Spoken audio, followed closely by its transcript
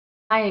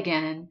Hi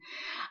again.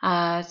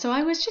 So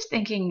I was just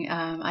thinking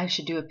I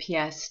should do a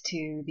PS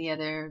to the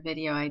other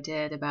video I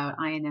did about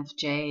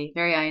INFJ,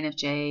 very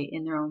INFJ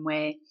in their own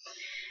way,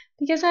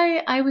 because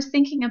I was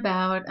thinking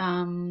about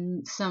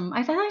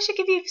I thought I should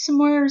give you some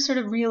more sort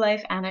of real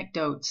life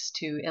anecdotes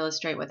to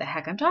illustrate what the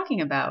heck I'm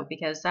talking about,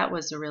 because that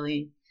was a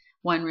really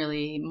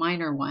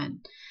minor one,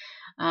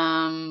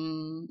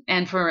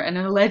 and for an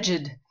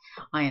alleged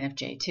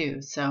INFJ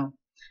too, so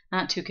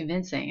not too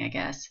convincing, I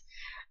guess.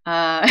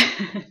 Uh,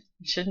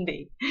 shouldn't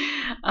be.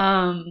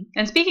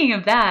 And speaking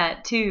of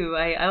that too,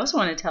 I also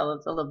want to tell a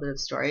little bit of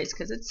stories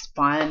because it's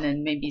fun,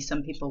 and maybe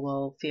some people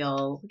will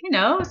feel,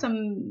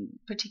 some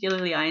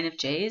particularly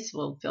INFJs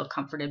will feel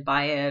comforted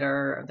by it,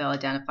 or they'll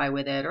identify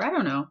with it, or I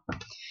don't know.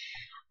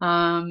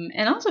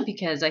 And also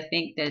because I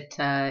think that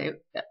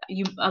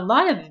a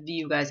lot of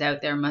you guys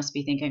out there must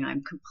be thinking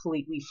I'm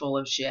completely full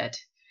of shit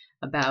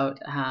about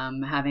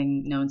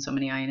having known so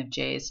many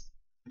INFJs.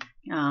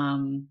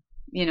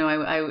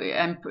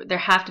 There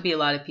have to be a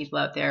lot of people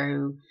out there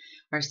who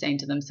are saying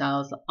to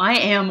themselves, I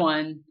am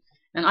one,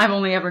 and I've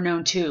only ever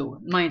known two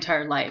my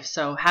entire life.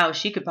 So how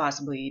she could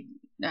possibly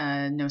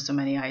know so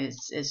many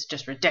is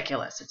just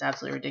ridiculous. It's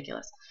absolutely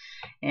ridiculous.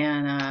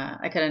 And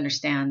I could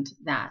understand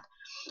that.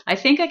 I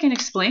think I can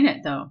explain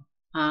it though.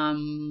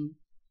 And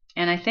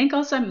I think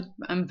also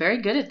I'm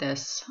very good at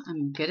this.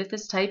 I'm good at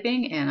this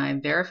typing, and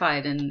I've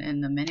verified in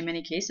the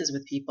many cases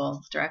with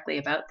people directly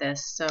about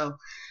this. So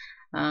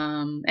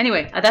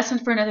anyway, that's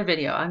for another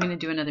video. I'm going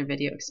to do another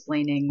video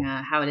explaining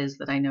how it is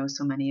that I know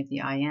so many of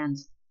the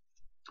INs,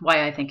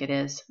 why I think it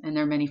is, and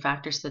there are many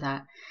factors to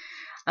that.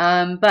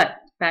 But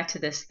back to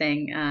this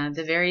thing,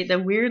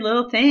 the weird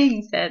little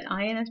things that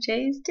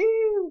INFJs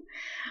do.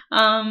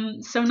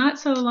 So not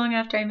so long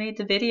after I made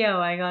the video,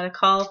 I got a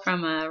call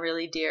from a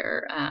really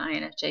dear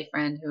INFJ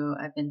friend who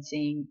I've been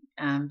seeing,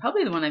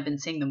 probably the one I've been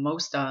seeing the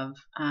most of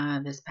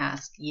this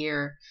past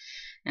year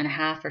and a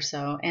half or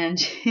so, and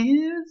she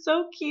was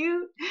so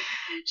cute.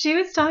 She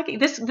was talking.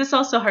 This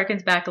also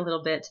harkens back a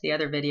little bit to the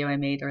other video I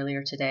made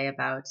earlier today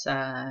about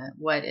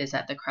what is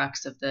at the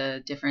crux of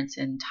the difference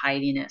in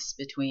tidiness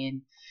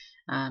between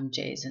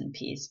J's and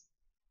P's.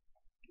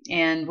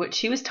 And what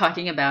she was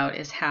talking about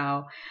is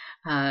how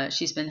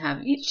she has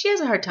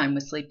a hard time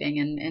with sleeping,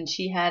 and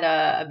she had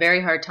a very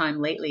hard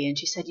time lately. And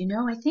she said,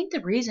 I think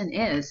the reason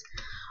is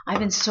I've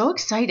been so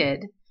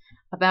excited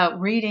about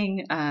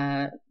reading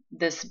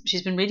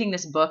she's been reading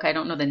this book. I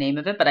don't know the name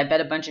of it, but I bet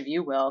a bunch of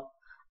you will.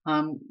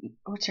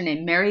 What's her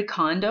name? Mary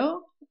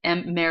Kondo,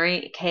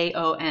 Mary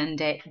Kondo,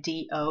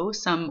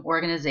 some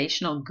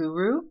organizational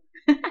guru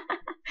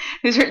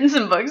who's written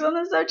some books on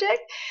the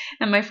subject.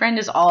 And my friend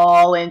is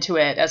all into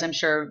it, as I'm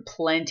sure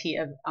plenty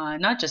of,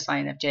 not just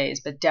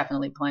INFJs, but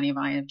definitely plenty of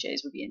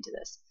INFJs would be into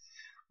this.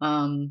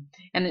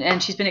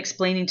 And she's been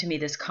explaining to me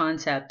this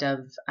concept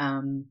of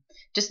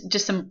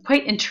just some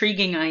quite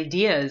intriguing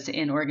ideas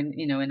in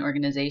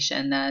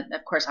organization that,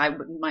 of course,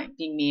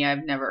 being me,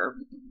 I've never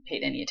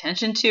paid any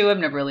attention to. I've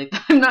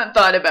not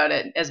thought about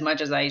it as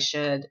much as I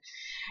should,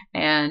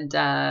 and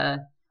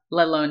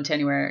let alone to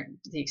anywhere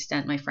to the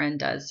extent my friend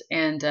does.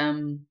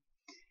 And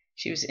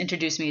she was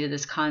introduced me to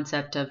this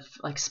concept of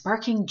like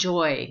sparking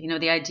joy.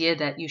 The idea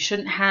that you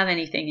shouldn't have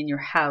anything in your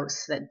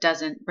house that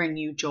doesn't bring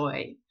you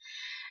joy.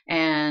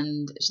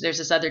 And there's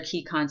this other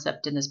key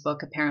concept in this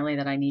book, apparently,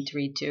 that I need to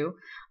read too.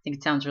 I think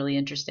it sounds really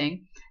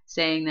interesting,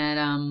 saying that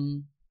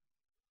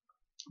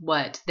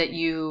that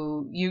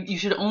you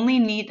should only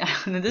need.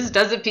 This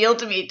does appeal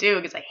to me too,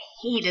 because I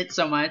hate it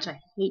so much. I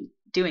hate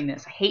doing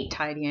this. I hate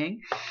tidying.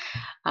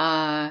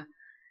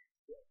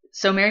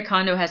 So Mary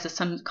Kondo has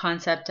some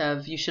concept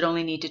of you should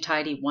only need to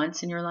tidy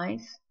once in your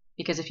life,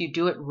 because if you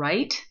do it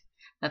right,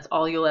 that's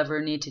all you'll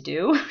ever need to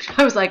do.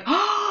 I was like,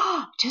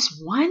 oh, just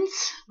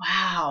once?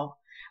 Wow.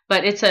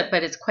 But it's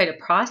quite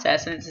a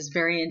process, and it's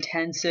very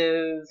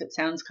intensive. It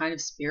sounds kind of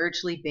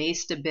spiritually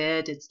based a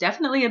bit. It's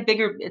definitely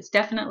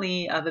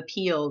of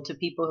appeal to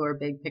people who are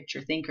big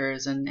picture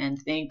thinkers and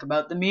think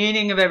about the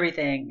meaning of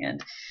everything.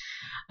 And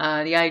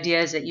the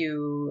idea is that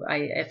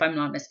if I'm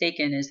not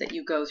mistaken, is that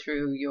you go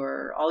through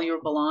all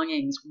your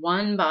belongings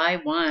one by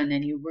one,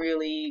 and you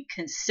really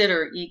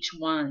consider each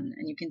one,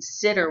 and you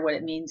consider what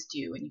it means to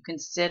you, and you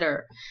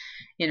consider,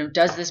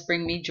 does this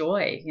bring me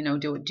joy?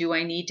 Do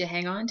I need to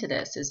hang on to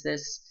this? Is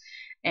this,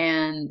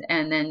 and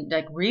then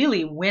like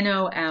really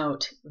winnow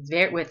out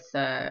with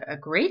a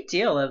great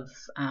deal of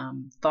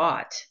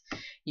thought.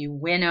 You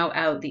winnow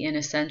out the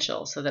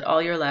inessential, so that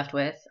all you're left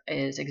with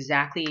is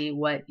exactly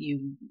what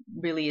you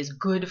really is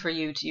good for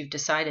you. You've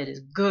decided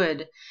is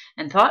good,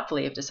 and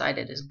thoughtfully have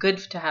decided is good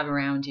to have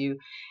around you.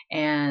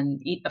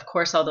 And of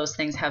course, all those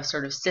things have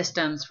sort of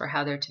systems for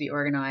how they're to be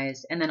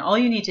organized. And then all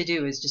you need to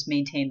do is just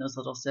maintain those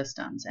little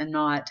systems, and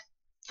not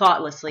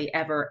thoughtlessly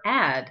ever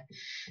add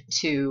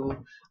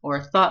to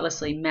or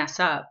thoughtlessly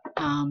mess up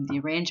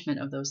the arrangement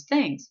of those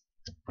things.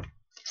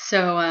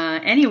 So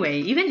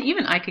anyway,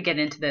 even I could get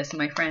into this, and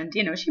my friend,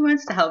 she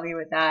wants to help me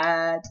with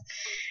that.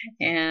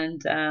 And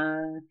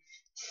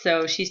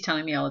So she's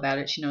telling me all about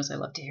it. She knows I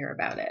love to hear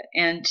about it.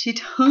 And she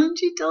told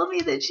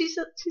me that she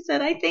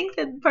said, I think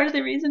that part of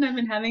the reason I've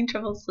been having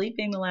trouble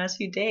sleeping the last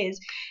few days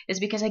is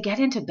because I get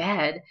into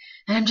bed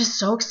and I'm just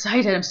so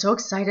excited. I'm so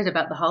excited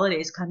about the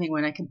holidays coming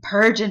when I can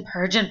purge and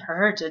purge and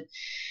purge. And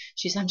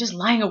she said, I'm just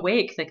lying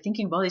awake, like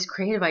thinking of all these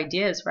creative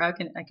ideas for how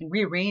I can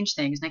rearrange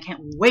things. And I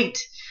can't wait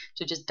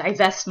to just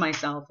divest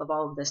myself of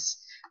all of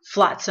this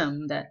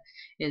flotsam that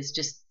is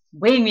just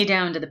weighing me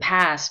down to the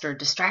past or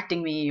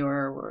distracting me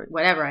or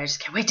whatever. I just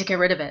can't wait to get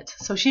rid of it.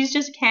 So she's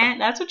just can't.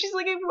 That's what she's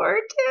looking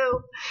forward to.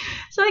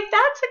 So like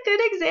that's a good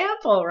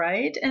example,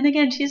 right? And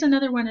again, she's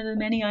another one of the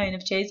many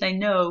INFJs I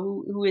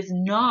know who is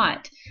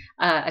not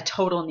a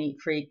total neat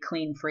freak,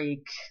 clean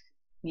freak,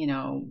 you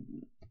know,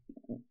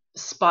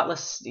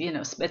 spotless, you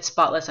know, it's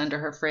spotless under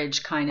her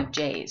fridge kind of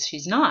J's.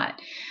 She's not.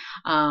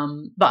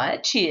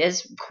 But she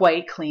is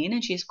quite clean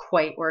and she's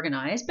quite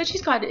organized, but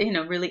she's got, you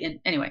know, really,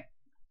 anyway,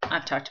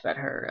 I've talked about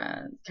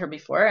her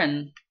before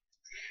and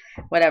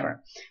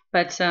whatever.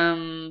 But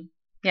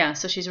yeah,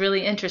 so she's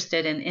really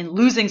interested in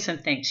losing some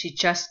things. She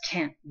just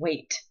can't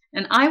wait.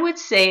 And I would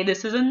say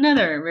this is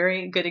another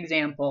very good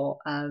example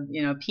of,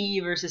 you know, P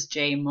versus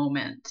J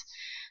moment.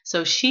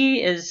 So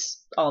she is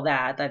all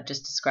that I've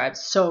just described.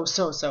 So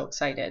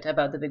excited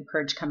about the big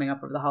purge coming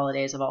up over the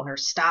holidays of all her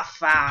stuff.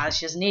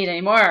 She doesn't need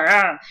any more.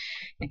 And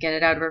get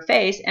it out of her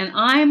face. And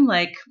I'm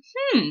like,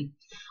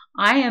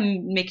 I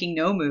am making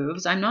no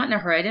moves. I'm not in a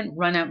hurry. I didn't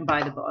run out and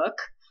buy the book,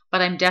 but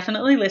I'm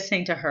definitely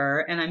listening to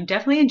her and I'm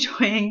definitely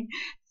enjoying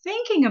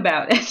thinking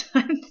about it.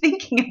 I'm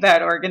thinking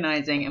about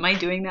organizing. Am I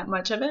doing that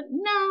much of it?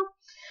 No,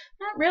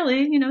 not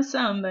really. You know,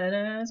 some, but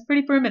it's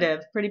pretty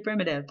primitive,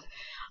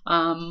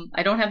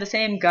 I don't have the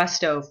same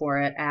gusto for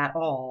it at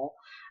all,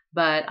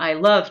 but I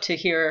love to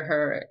hear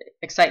her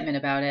excitement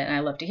about it and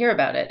I love to hear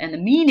about it. And the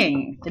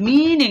meaning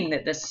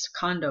that this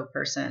condo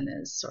person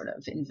is sort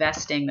of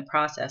investing the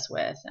process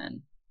with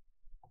and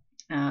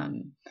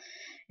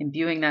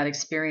imbuing that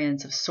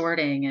experience of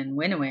sorting and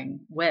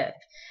winnowing with.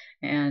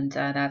 And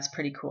that's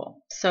pretty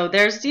cool. So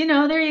there's, you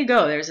know, there you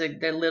go. There's a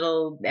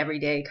little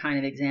everyday kind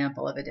of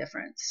example of a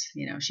difference.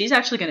 You know, she's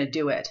actually going to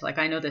do it. Like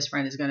I know this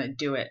friend is going to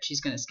do it.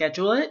 She's going to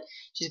schedule it.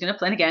 She's going to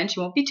plan again. She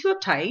won't be too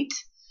uptight.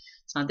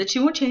 It's not that she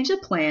won't change the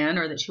plan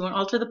or that she won't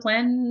alter the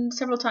plan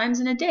several times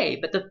in a day.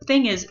 But the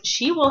thing is,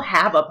 she will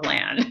have a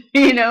plan.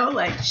 You know,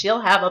 like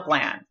she'll have a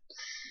plan.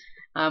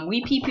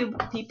 We people,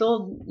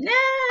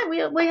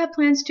 we have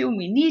plans too, and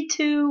we need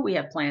to. We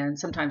have plans.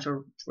 Sometimes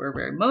we're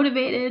very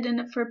motivated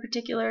for a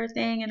particular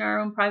thing in our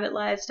own private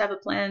lives to have a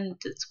plan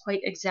that's quite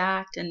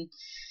exact and,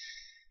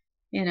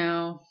 you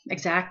know,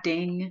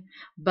 exacting.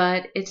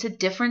 But it's a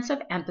difference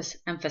of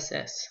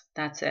emphasis.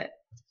 That's it.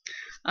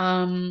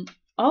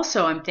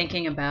 Also, I'm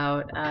thinking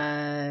about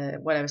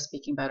what I was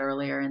speaking about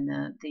earlier in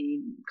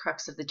the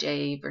crux of the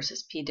J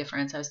versus P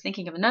difference. I was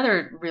thinking of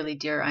another really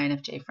dear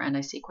INFJ friend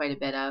I see quite a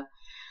bit of.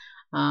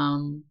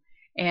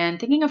 And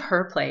thinking of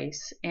her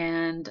place,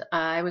 and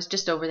I was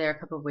just over there a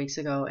couple of weeks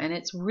ago, and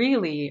it's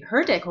really,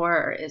 her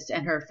decor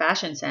and her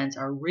fashion sense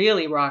are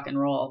really rock and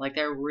roll. Like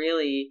they're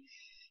really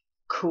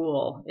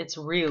cool. It's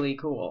really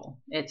cool.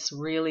 It's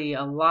really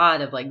a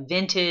lot of like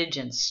vintage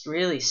and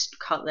really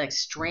like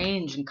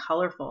strange and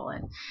colorful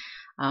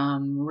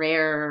and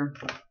rare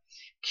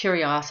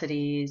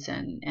curiosities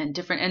and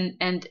different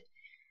and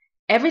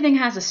everything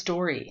has a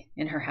story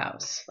in her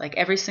house. Like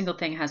every single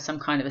thing has some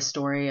kind of a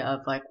story of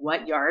like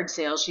what yard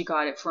sale she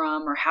got it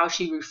from or how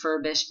she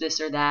refurbished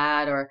this or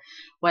that or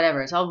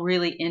whatever. It's all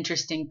really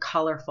interesting,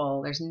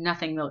 colorful. There's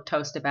nothing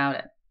milquetoast about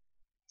it.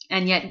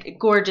 And yet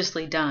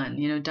gorgeously done,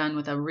 you know, done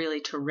with a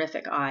really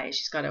terrific eye.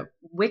 She's got a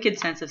wicked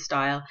sense of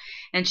style.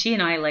 And she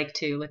and I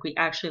we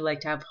actually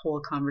like to have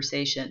whole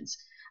conversations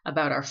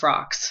about our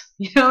frocks.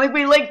 You know, like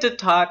we like to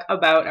talk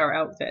about our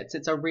outfits.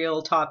 It's a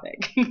real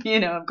topic, you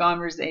know, of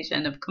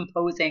conversation, of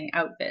composing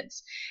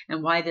outfits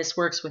and why this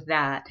works with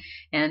that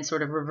and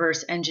sort of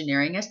reverse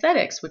engineering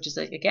aesthetics, which is,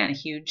 like, again, a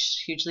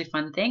hugely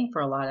fun thing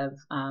for a lot of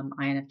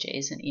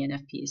INFJs and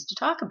ENFPs to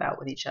talk about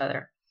with each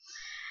other.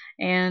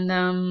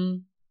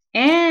 And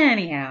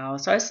anyhow,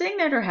 so I was sitting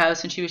there at her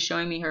house and she was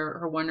showing me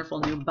her wonderful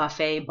new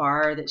buffet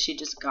bar that she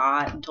just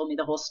got and told me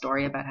the whole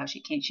story about how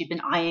she'd been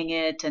eyeing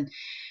it and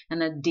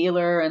the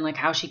dealer and like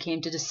how she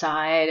came to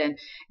decide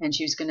and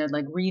she was going to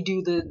like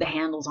redo the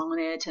handles on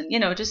it and, you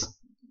know, just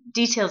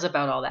details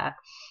about all that.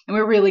 And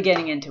we're really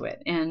getting into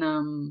it. And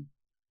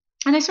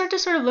I started to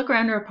sort of look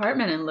around her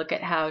apartment and look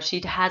at how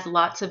she has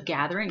lots of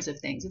gatherings of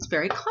things. It's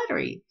very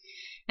cluttery.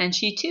 And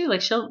she too,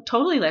 like she'll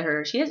totally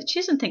she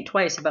doesn't think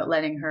twice about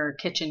letting her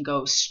kitchen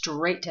go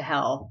straight to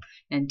hell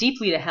and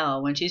deeply to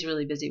hell when she's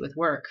really busy with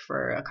work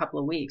for a couple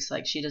of weeks.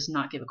 Like she does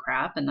not give a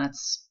crap. And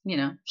that's, you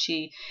know,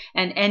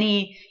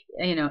 any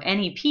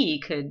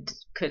P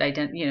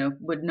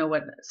would know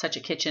what such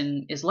a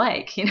kitchen is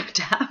like, you know,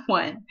 to have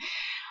one.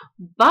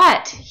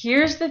 But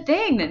here's the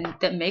thing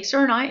that makes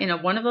her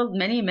one of the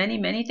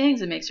many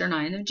things that makes her an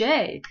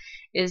INFJ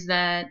is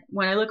that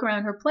when I look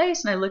around her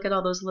place and I look at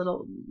all those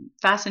little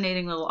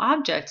fascinating little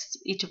objects,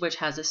 each of which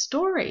has a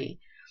story.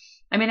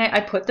 I mean, I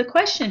put the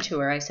question to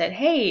her. I said,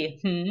 hey,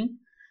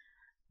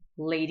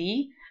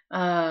 lady, when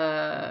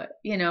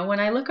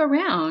I look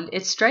around,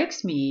 it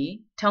strikes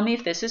me, tell me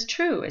if this is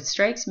true. It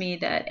strikes me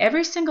that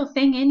every single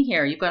thing in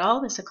here, you've got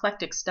all this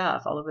eclectic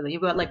stuff all over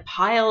you've got like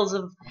piles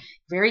of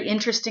very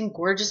interesting,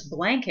 gorgeous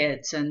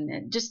blankets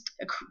and just,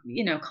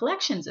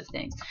 collections of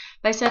things.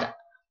 But I said,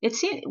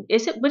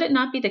 would it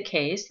not be the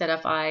case that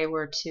if I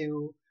were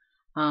to,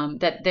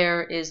 that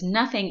there is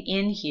nothing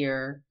in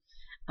here,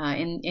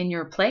 in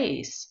your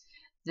place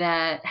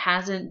that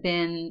hasn't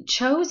been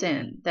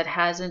chosen, that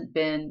hasn't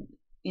been,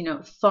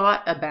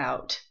 thought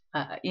about.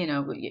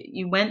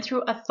 You went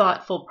through a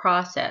thoughtful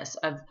process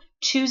of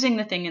choosing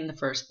the thing in the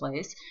first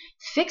place,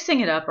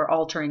 fixing it up or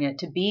altering it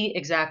to be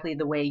exactly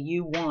the way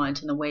you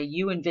want and the way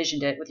you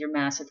envisioned it with your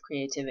massive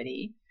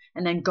creativity,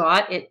 and then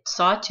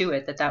saw to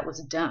it that that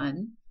was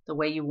done the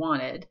way you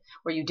wanted,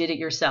 or you did it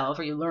yourself,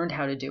 or you learned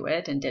how to do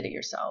it and did it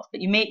yourself.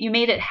 But you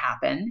made it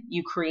happen.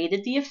 You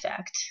created the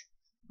effect,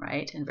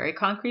 right, in a very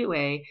concrete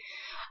way.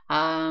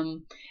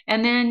 And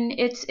then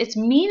it's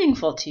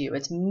meaningful to you.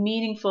 It's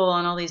meaningful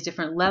on all these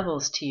different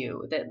levels to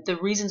you. The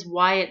reasons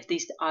why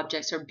these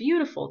objects are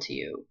beautiful to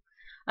you.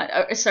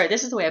 Sorry,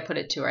 this is the way I put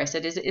it to her. I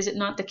said, is it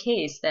not the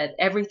case that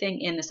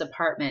everything in this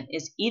apartment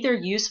is either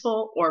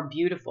useful or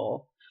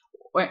beautiful,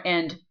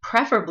 and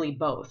preferably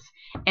both?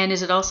 And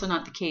is it also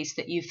not the case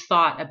that you've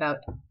thought about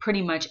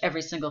pretty much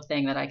every single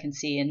thing that I can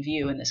see and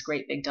view in this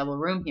great big double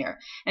room here?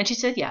 And she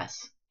said,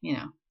 yes.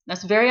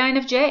 That's very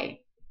INFJ.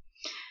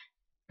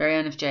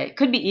 Very INFJ.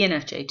 Could be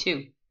ENFJ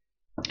too.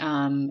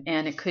 And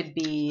it could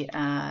be,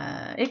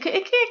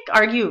 it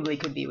arguably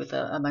could be with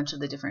a bunch of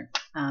the different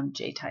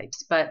J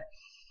types. But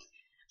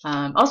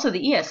also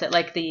the ES,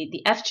 like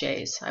the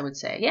FJs, I would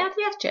say. Yeah,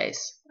 the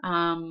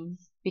FJs.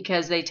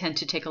 Because they tend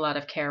to take a lot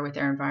of care with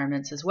their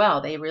environments as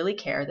well. They really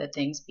care that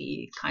things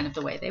be kind of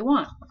the way they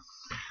want.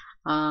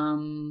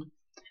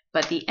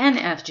 But the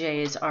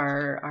NFJs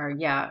are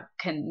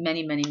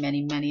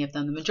many of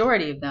them, the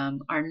majority of them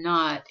are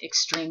not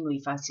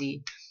extremely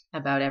fussy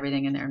about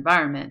everything in their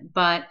environment,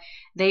 but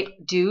they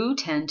do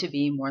tend to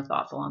be more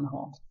thoughtful on the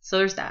whole. So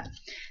there's that.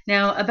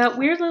 Now, about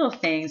weird little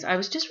things, I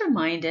was just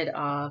reminded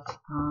of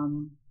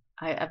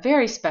a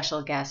very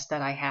special guest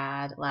that I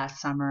had last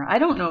summer. I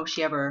don't know if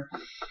she ever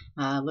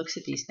looks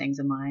at these things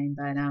of mine,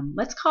 but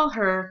let's call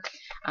her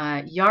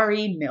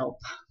Yari Milp.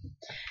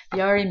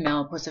 Yari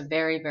Milp was a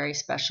very, very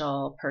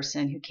special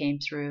person who came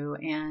through,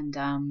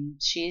 and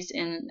she's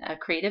in a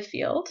creative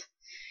field,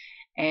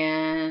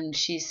 and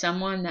she's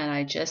someone that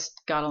I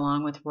just got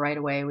along with right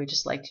away. We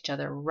just liked each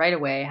other right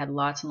away, had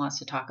lots and lots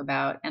to talk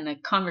about, and the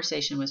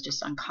conversation was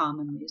just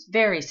uncommonly, it was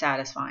very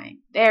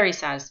satisfying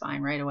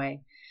right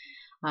away.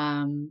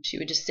 She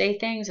would just say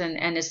things,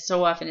 and as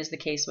so often is the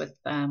case with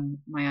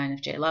my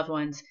INFJ loved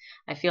ones,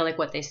 I feel like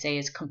what they say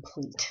is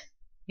complete.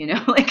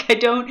 Like I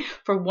don't,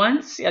 for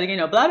once, blah,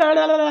 blah, blah,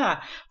 blah,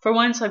 blah. For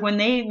once, like when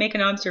they make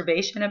an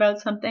observation about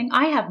something,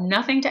 I have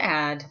nothing to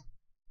add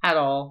at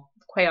all,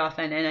 quite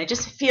often. And I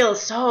just feel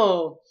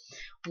so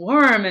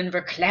warm and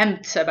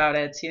verklempt about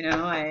it,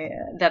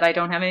 that I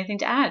don't have anything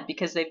to add,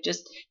 because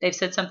they've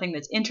said something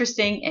that's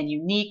interesting and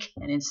unique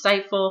and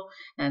insightful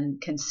and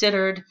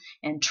considered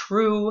and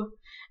true.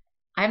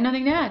 I have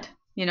nothing to add.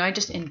 I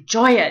just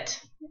enjoy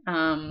it.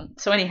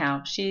 So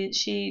anyhow,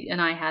 she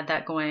and I had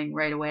that going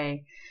right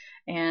away.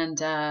 And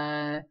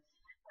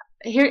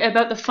here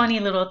about the funny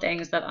little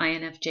things that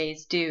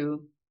INFJs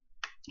do.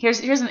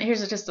 Here's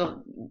just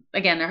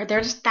again,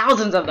 there's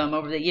thousands of them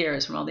over the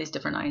years from all these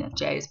different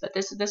INFJs, but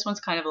this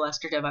one's kind of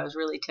illustrative. I was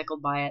really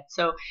tickled by it.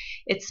 So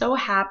it so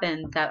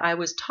happened that I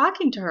was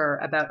talking to her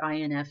about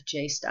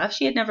INFJ stuff.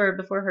 She had never,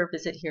 before her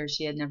visit here,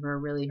 she had never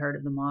really heard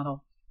of the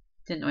model.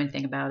 Didn't know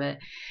anything about it.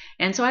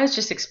 And so I was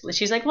just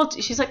she's like, well,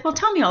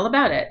 tell me all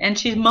about it. And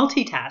she's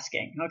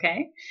multitasking.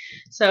 Okay.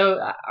 So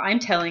I'm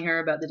telling her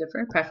about the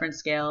different preference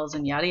scales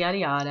and yada, yada,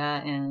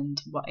 yada, and,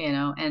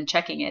 and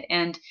checking it.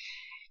 And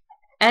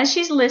as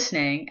she's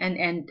listening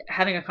and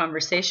having a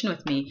conversation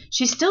with me,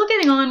 she's still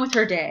getting on with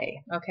her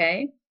day.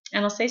 Okay.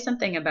 And I'll say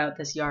something about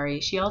this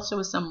Yari. She also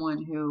is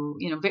someone who,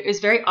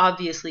 is very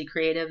obviously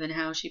creative in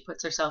how she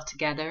puts herself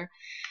together.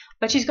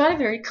 But she's got a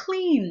very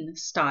clean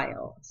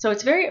style. So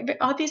it's very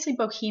obviously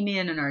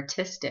bohemian and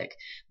artistic,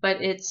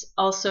 but it's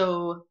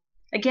also,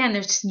 again,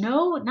 there's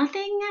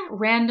nothing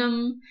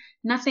random,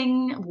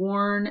 nothing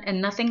worn,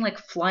 and nothing like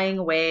flying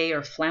away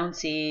or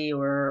flouncy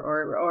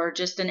or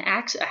just a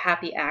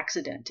happy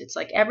accident. It's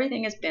like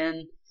everything has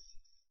been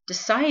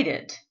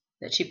decided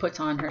that she puts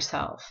on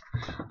herself.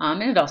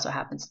 And it also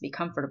happens to be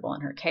comfortable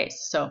in her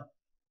case. So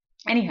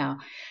anyhow,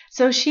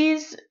 so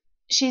she's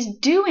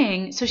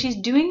doing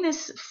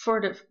this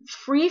sort of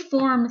free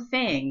form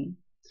thing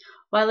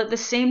while at the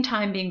same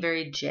time being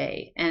very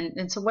J.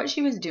 And so what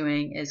she was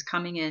doing is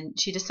coming in,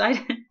 she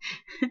decided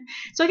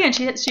So again,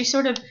 she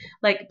sort of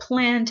like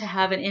planned to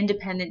have an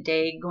independent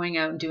day, going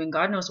out and doing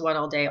God knows what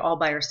all day, all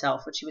by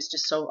herself, which she was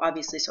just so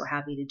obviously so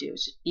happy to do,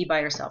 just be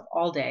by herself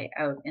all day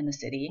out in the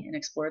city and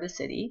explore the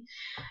city.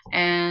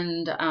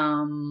 And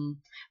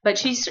but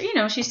she's, you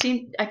know, she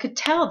seemed, I could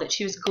tell that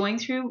she was going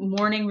through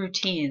morning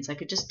routines. I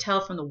could just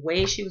tell from the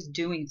way she was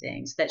doing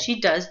things that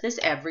she does this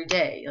every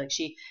day. Like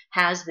she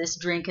has this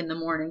drink in the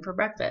morning for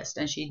breakfast,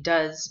 and she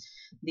does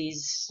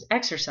these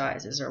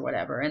exercises or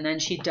whatever, and then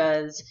she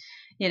does,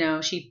 you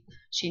know, she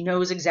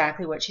knows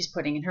exactly what she's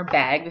putting in her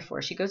bag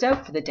before she goes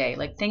out for the day.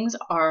 Like things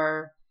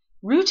are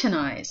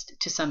routinized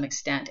to some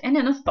extent and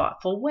in a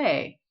thoughtful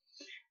way.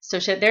 So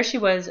there she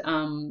was,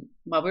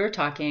 while we were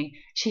talking,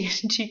 she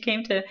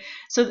came to,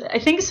 so I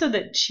think so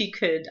that she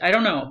could, I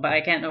don't know, but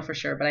I can't know for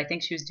sure, but I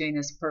think she was doing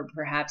this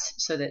perhaps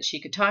so that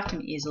she could talk to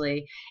me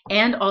easily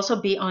and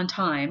also be on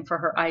time for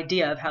her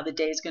idea of how the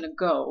day is going to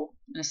go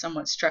in a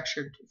somewhat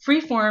structured,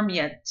 free-form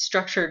yet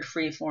structured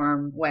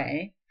free-form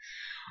way.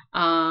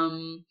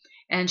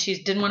 And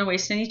she didn't want to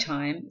waste any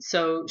time,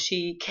 so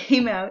she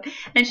came out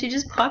and she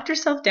just plopped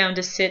herself down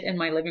to sit in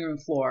my living room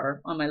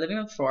floor, on my living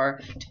room floor,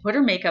 to put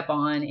her makeup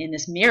on in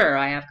this mirror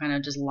I have kind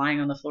of just lying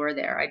on the floor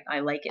there.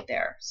 I like it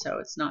there, so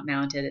it's not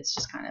mounted, it's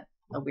just kind of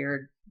a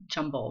weird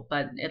jumble,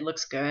 but it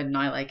looks good and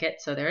I like it,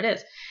 so there it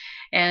is.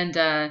 And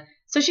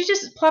so she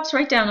just plops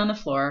right down on the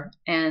floor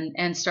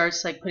and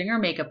starts like putting her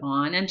makeup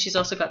on, and she's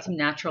also got some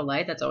natural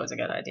light. That's always a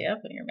good idea,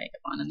 putting your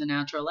makeup on in the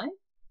natural light.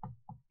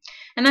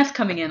 And that's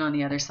coming in on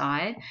the other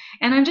side.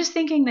 And I'm just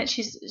thinking that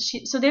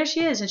so there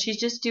she is, and she's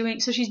just doing,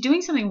 so she's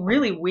doing something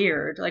really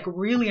weird, like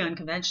really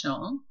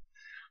unconventional,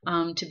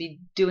 to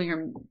be doing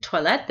her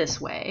toilette this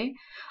way.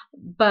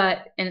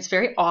 And it's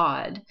very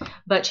odd,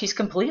 but she's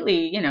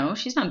completely, you know,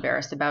 she's not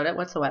embarrassed about it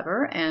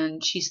whatsoever.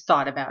 And she's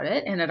thought about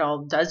it, and it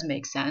all does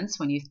make sense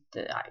when she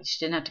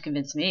didn't have to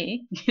convince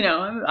me, you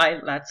know,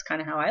 that's kind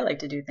of how I like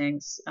to do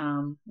things,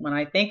 when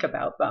I think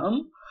about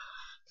them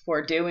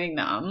for doing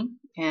them.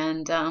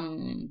 And,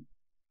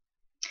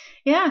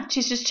 yeah,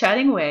 she's just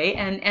chatting away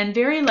and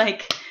very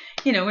like,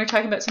 you know, we were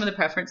talking about some of the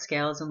preference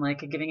scales and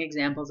like giving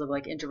examples of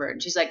like introvert.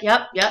 And she's like,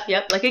 yep.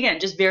 Like again,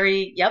 just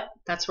very, yep,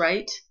 that's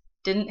right.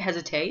 Didn't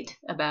hesitate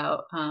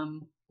about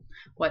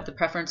what the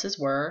preferences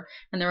were.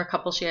 And there were a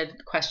couple she had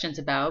questions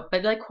about,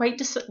 but like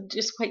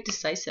just quite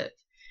decisive.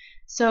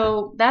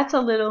 So that's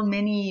a little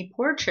mini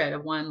portrait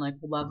of one like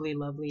lovely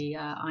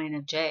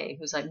INFJ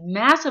who's like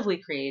massively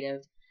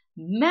creative,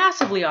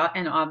 massively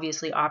and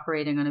obviously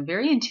operating on a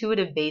very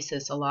intuitive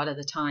basis a lot of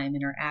the time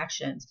in her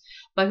actions,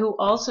 but who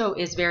also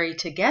is very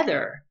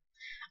together.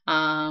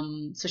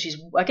 So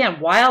she's again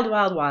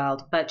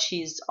wild, but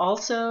she's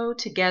also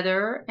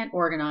together and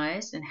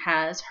organized and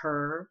has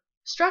her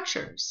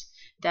structures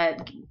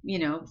that, you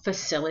know,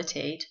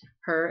 facilitate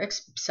her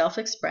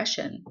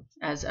self-expression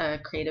as a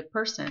creative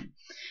person,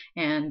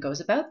 and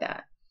goes about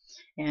that.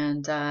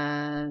 And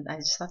I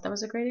just thought that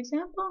was a great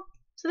example.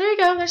 So there you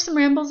go. There's some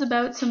rambles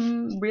about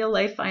some real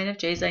life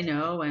INFJs I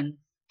know, and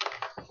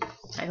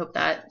I hope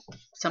that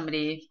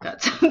somebody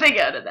got something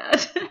out of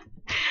that.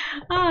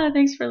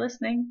 Thanks for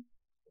listening.